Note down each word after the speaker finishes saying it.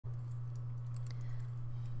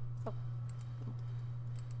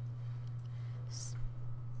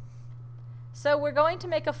So we're going to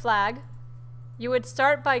make a flag. You would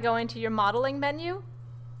start by going to your modeling menu,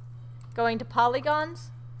 going to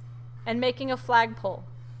polygons, and making a flagpole.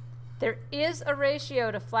 There is a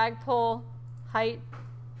ratio to flagpole height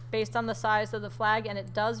based on the size of the flag, and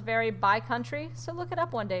it does vary by country, so look it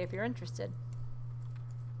up one day if you're interested.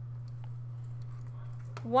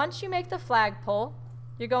 Once you make the flagpole,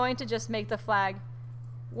 you're going to just make the flag.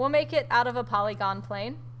 We'll make it out of a polygon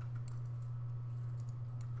plane.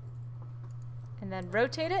 And then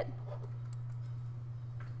rotate it.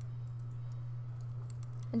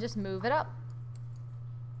 And just move it up.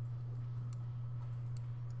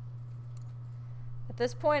 At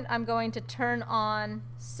this point, I'm going to turn on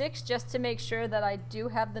 6 just to make sure that I do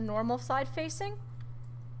have the normal side facing.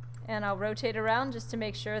 And I'll rotate around just to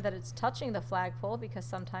make sure that it's touching the flagpole, because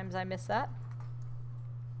sometimes I miss that.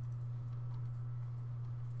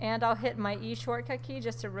 And I'll hit my E shortcut key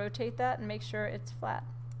just to rotate that and make sure it's flat.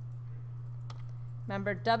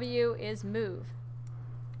 Remember, W is move.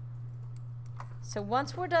 So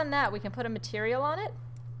once we're done that, we can put a material on it.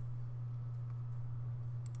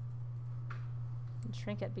 And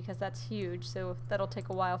shrink it because that's huge, so that'll take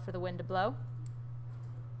a while for the wind to blow.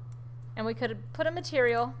 And we could put a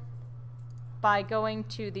material by going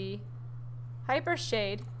to the hyper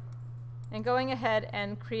shade and going ahead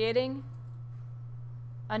and creating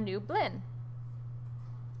a new blend.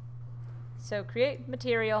 So create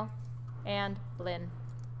material and blend.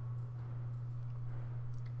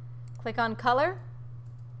 Click on color,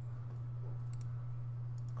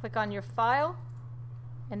 click on your file,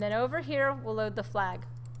 and then over here we'll load the flag.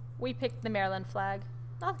 We picked the Maryland flag.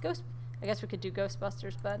 Not Ghost. I guess we could do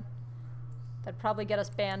Ghostbusters, but that'd probably get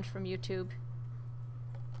us banned from YouTube.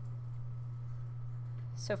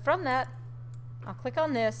 So from that, I'll click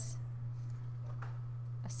on this,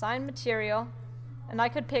 assign material, and I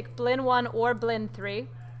could pick Blend 1 or Blend 3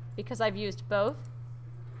 because I've used both.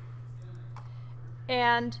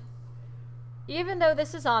 And even though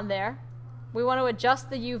this is on there, we want to adjust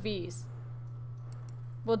the UVs.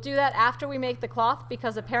 We'll do that after we make the cloth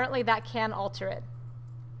because apparently that can alter it.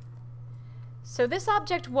 So this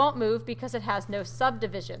object won't move because it has no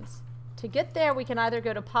subdivisions. To get there, we can either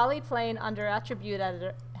go to Polyplane under Attribute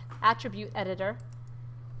Editor,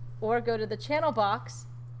 or go to the channel box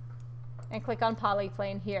and click on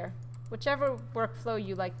Polyplane here, whichever workflow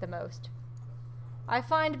you like the most. I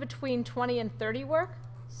find between 20 and 30 work,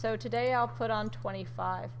 so today I'll put on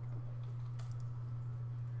 25.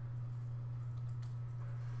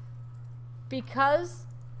 Because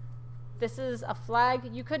this is a flag,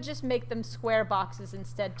 you could just make them square boxes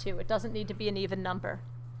instead too. It doesn't need to be an even number.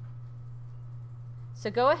 So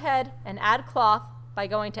go ahead and add cloth by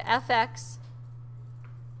going to FX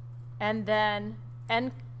and then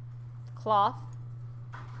End Cloth.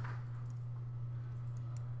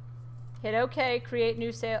 Hit OK, create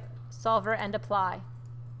new solver, and apply.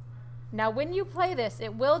 Now when you play this,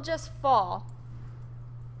 it will just fall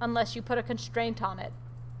unless you put a constraint on it.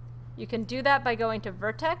 You can do that by going to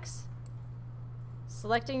Vertex,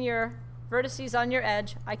 selecting your vertices on your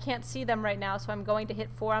edge. I can't see them right now, so I'm going to hit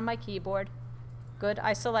 4 on my keyboard. Good,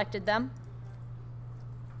 I selected them.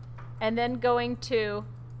 And then going to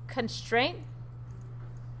Constraint,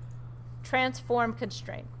 Transform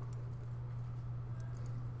Constraint.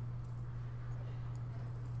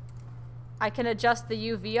 I can adjust the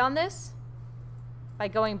UV on this by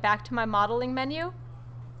going back to my modeling menu,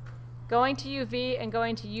 going to UV, and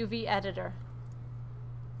going to UV Editor.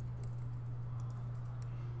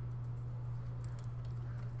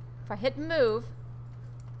 If I hit Move,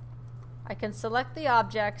 I can select the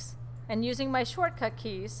objects, and using my shortcut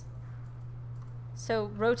keys, so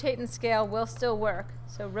rotate and scale will still work.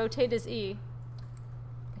 So rotate is E.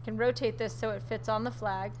 I can rotate this so it fits on the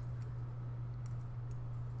flag.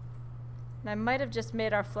 And I might have just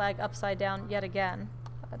made our flag upside down yet again,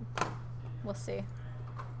 but we'll see.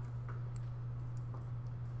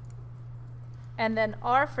 And then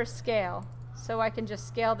R for scale. So I can just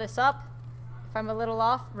scale this up. If I'm a little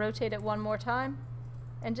off, rotate it one more time,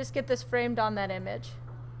 and just get this framed on that image.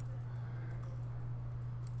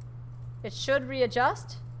 It should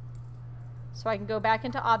readjust, so I can go back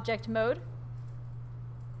into object mode,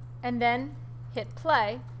 and then hit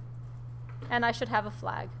play, and I should have a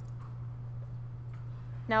flag.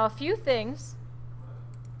 Now a few things.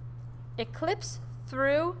 It clips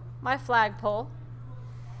through my flagpole,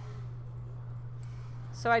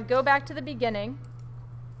 so I'd go back to the beginning,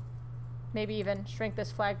 maybe even shrink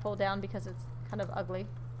this flagpole down because it's kind of ugly.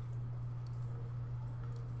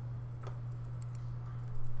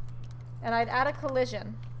 And I'd add a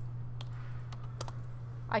collision.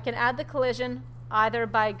 I can add the collision either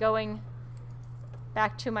by going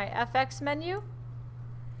back to my FX menu,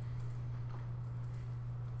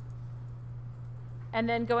 and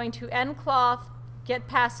then going to End Cloth, Get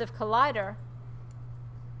Passive Collider,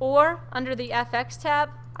 or under the FX tab,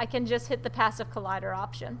 I can just hit the Passive Collider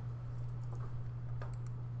option.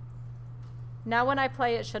 Now when I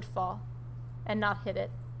play, it should fall and not hit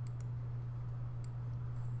it.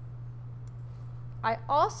 I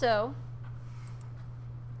also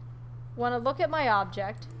want to look at my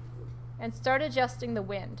object and start adjusting the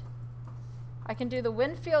wind. I can do the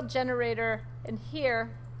wind field generator in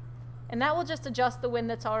here, and that will just adjust the wind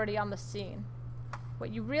that's already on the scene.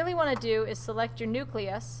 What you really want to do is select your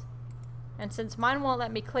nucleus, and since mine won't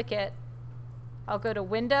let me click it, I'll go to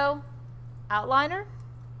Window, Outliner,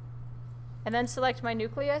 and then select my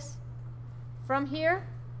nucleus. From here,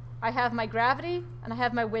 I have my gravity and I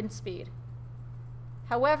have my wind speed.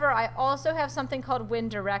 However, I also have something called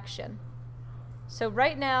wind direction. So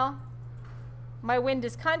right now, my wind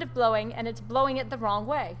is kind of blowing, and it's blowing it the wrong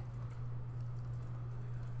way.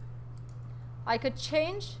 I could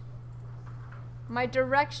change my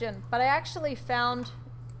direction, but I actually found,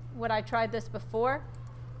 when I tried this before,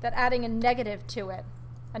 that adding a negative to it,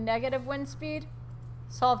 a negative wind speed,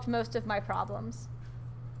 solved most of my problems.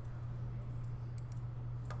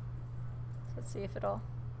 Let's see if it'll...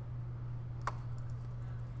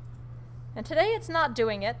 And today it's not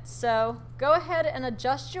doing it, so go ahead and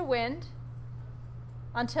adjust your wind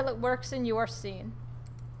until it works in your scene.